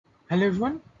Hello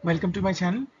everyone, welcome to my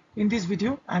channel. In this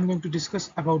video, I'm going to discuss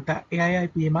about the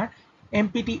AIIPMR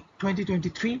MPT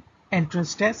 2023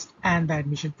 entrance test and the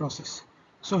admission process.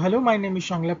 So hello, my name is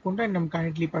Sanlap and I'm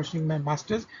currently pursuing my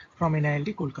masters from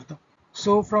NILT Kolkata.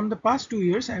 So from the past 2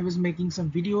 years, I was making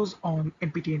some videos on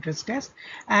MPT entrance test,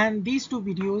 and these two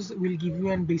videos will give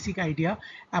you a basic idea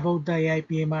about the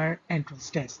AIIPMR entrance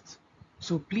tests.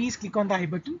 So please click on the I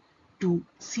button to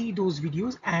see those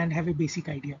videos and have a basic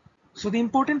idea. So the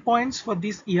important points for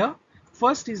this year,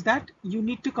 first is that you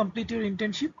need to complete your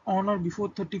internship on or before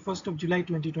 31st of July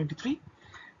 2023.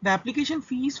 The application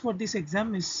fees for this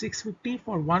exam is 650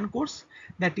 for one course,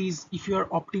 that is if you are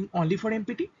opting only for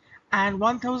MPT, and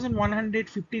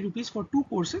 1150 rupees for two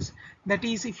courses, that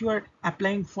is if you are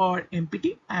applying for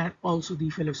MPT and also the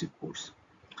fellowship course.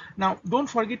 Now don't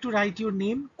forget to write your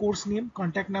name, course name,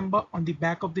 contact number on the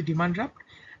back of the demand draft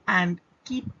and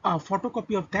keep a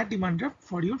photocopy of that demand draft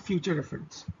for your future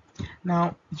reference.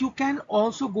 Now you can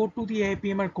also go to the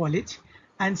AIIPMR college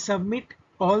and submit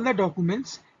all the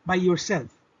documents by yourself.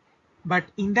 But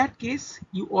in that case,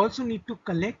 you also need to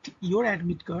collect your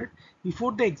admit card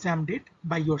before the exam date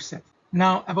by yourself.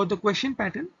 Now about the question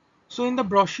pattern. So in the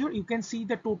brochure, you can see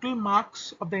the total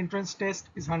marks of the entrance test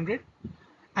is 100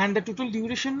 and the total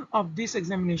duration of this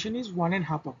examination is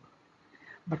 1.5 hours.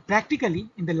 But practically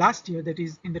in the last year, that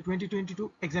is in the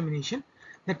 2022 examination,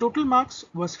 the total marks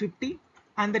was 50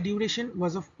 and the duration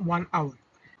was of 1 hour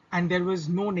and there was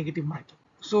no negative marking.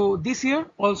 So this year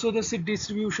also the seat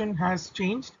distribution has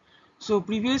changed. So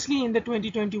previously in the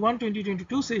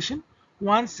 2021-2022 session,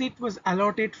 one seat was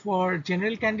allotted for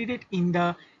general candidate in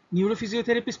the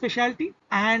neurophysiotherapy specialty,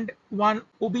 and one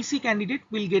OBC candidate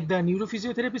will get the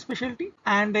neurophysiotherapy specialty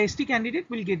and the ST candidate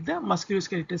will get the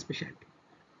musculoskeletal specialty.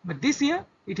 But this year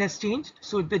it has changed.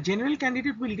 So the general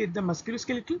candidate will get the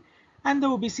musculoskeletal and the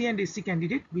OBC and SC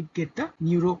candidate will get the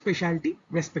neuro specialty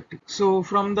respectively. So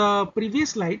from the previous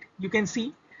slide, you can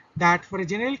see that for a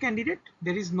general candidate,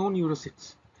 there is no neuro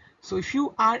seats. So if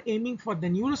you are aiming for the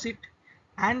neuro seat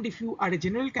and if you are a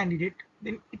general candidate,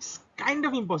 then it's kind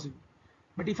of impossible.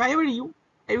 But if I were you,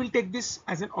 I will take this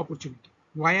as an opportunity.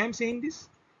 Why I am saying this?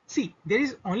 See, there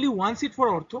is only one seat for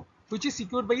ortho, which is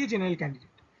secured by a general candidate.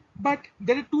 But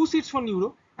there are two seats for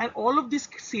neuro and all of these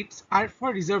seats are for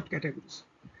reserved categories.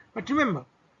 But remember,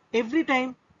 every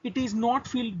time it is not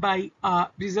filled by a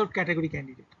reserved category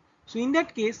candidate. So in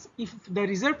that case, if the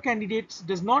reserved candidates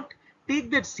does not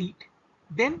take that seat,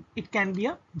 then it can be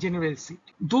a general seat.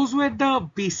 Those were the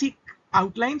basic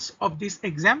outlines of this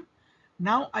exam.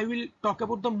 Now I will talk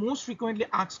about the most frequently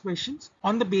asked questions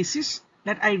on the basis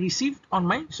that I received on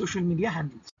my social media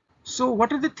handles. So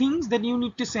what are the things that you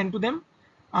need to send to them?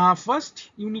 First,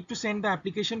 you need to send the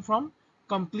application form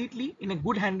completely in a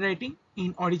good handwriting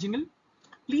in original.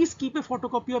 Please keep a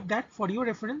photocopy of that for your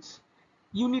reference.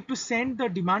 You need to send the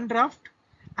demand draft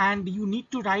and you need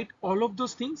to write all of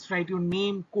those things. Write your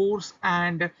name, course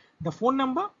and the phone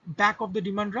number back of the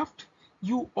demand draft.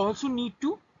 You also need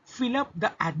to fill up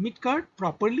the admit card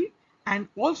properly, and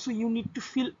also you need to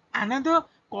fill another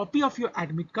copy of your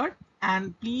admit card,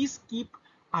 and please keep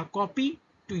a copy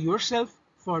to yourself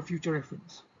for future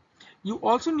reference. You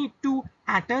also need to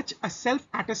attach a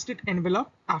self-attested envelope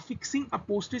affixing a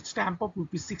postage stamp of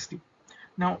 ₹60.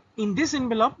 Now in this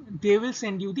envelope, they will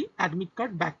send you the admit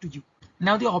card back to you.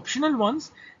 Now the optional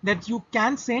ones that you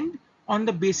can send on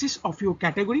the basis of your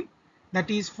category, that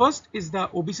is first is the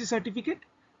OBC certificate,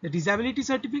 the disability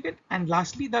certificate, and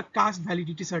lastly the caste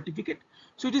validity certificate.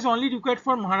 So it is only required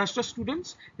for Maharashtra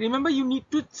students. Remember, you need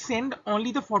to send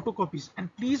only the photocopies and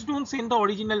please don't send the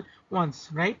original ones,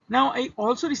 right? Now I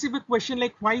also received a question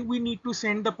like why we need to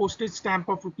send the postage stamp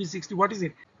of ₹60. What is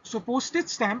it? So postage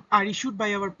stamp are issued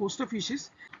by our post offices.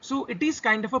 So it is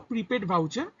kind of a prepaid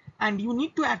voucher and you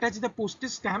need to attach the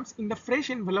postage stamps in the fresh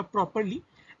envelope properly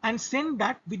and send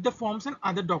that with the forms and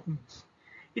other documents.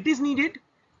 It is needed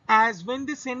as when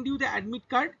they send you the admit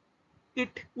card,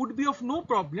 it would be of no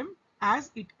problem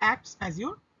as it acts as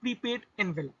your prepaid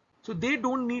envelope. So they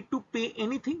don't need to pay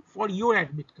anything for your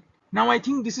admit card. Now I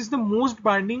think this is the most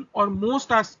burning or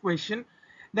most asked question,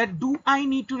 that do I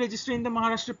need to register in the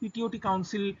Maharashtra PT-OT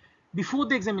Council before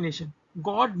the examination?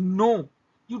 God, no.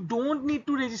 You don't need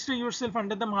to register yourself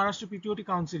under the Maharashtra PT-OT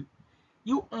Council.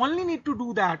 You only need to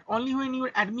do that only when your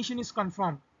admission is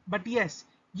confirmed. But yes,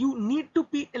 you need to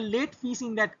pay a late fees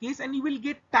in that case and you will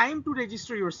get time to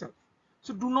register yourself.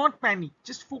 So do not panic.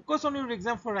 Just focus on your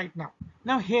exam for right now.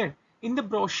 Now here in the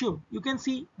brochure, you can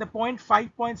see the point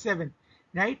 5.7,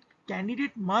 right?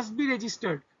 Candidate must be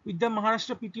registered with the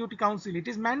Maharashtra PT-OT Council. It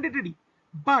is mandatory.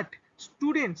 But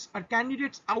students or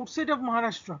candidates outside of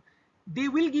Maharashtra, they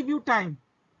will give you time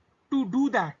to do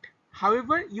that.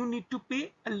 However, you need to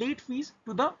pay a late fees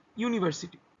to the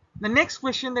university. The next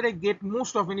question that I get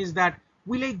most often is that,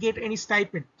 will I get any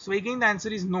stipend? So again, the answer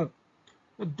is no.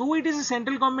 Though it is a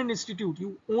central government institute,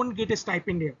 you won't get a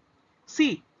stipend here.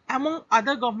 See, among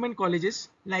other government colleges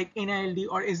like NILD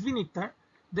or SV Nittar,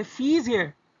 the fees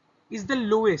here is the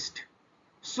lowest.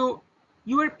 So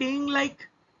you are paying like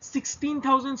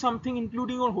 16,000 something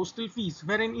including your hostel fees,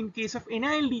 wherein in case of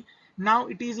NILD now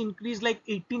it is increased like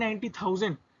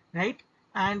 80-90,000, right?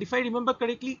 And if I remember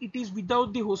correctly, it is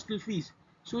without the hostel fees,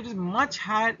 so it is much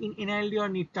higher in NILD or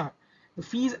NITTAR. The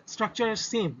fees structure is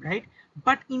same, right?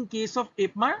 But in case of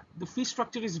AIIPMR, the fee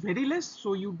structure is very less,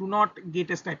 so you do not get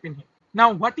a stipend here.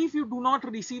 Now, what if you do not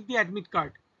receive the admit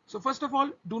card? So first of all,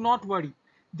 do not worry.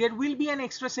 There will be an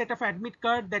extra set of admit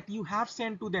card that you have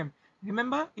sent to them.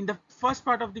 Remember, in the first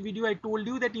part of the video, I told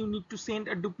you that you need to send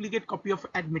a duplicate copy of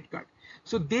admit card.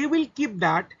 So they will keep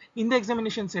that in the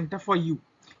examination center for you.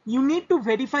 You need to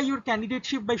verify your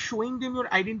candidateship by showing them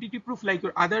your identity proof like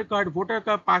your Aadhaar card, voter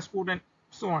card, passport, and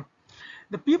so on.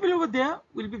 The people over there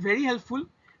will be very helpful,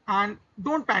 and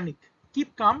don't panic.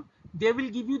 Keep calm. They will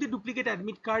give you the duplicate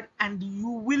admit card and you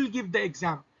will give the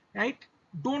exam, right?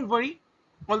 Don't worry.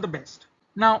 All the best.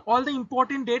 Now, all the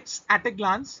important dates at a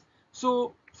glance.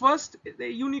 So first,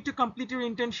 you need to complete your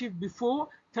internship before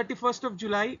 31st of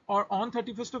July or on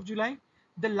 31st of July.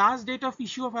 The last date of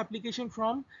issue of application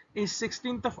form is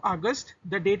 16th of August.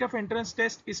 The date of entrance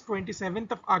test is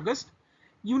 27th of August.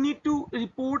 You need to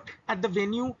report at the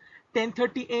venue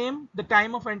 10:30 a.m. The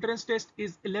time of entrance test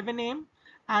is 11 a.m.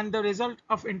 and the result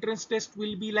of entrance test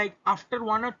will be like after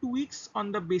 1 or 2 weeks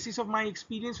on the basis of my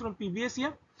experience from previous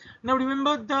year. Now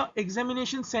remember, the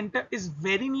examination center is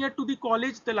very near to the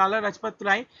college, the Lala Rajpat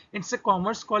Rai. It's a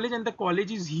commerce college and the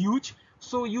college is huge,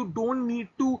 so you don't need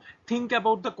to think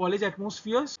about the college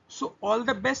atmosphere. So all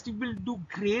the best. You will do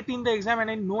great in the exam, and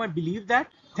I believe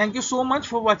that. Thank you so much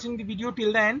for watching the video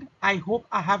till the end. I hope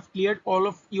I have cleared all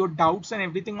of your doubts and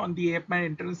everything on the AIIPMR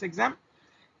entrance exam.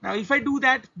 Now if I do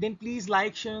that, then please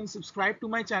like, share and subscribe to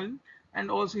my channel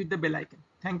and also hit the bell icon.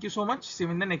 Thank you so much. See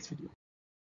you in the next video.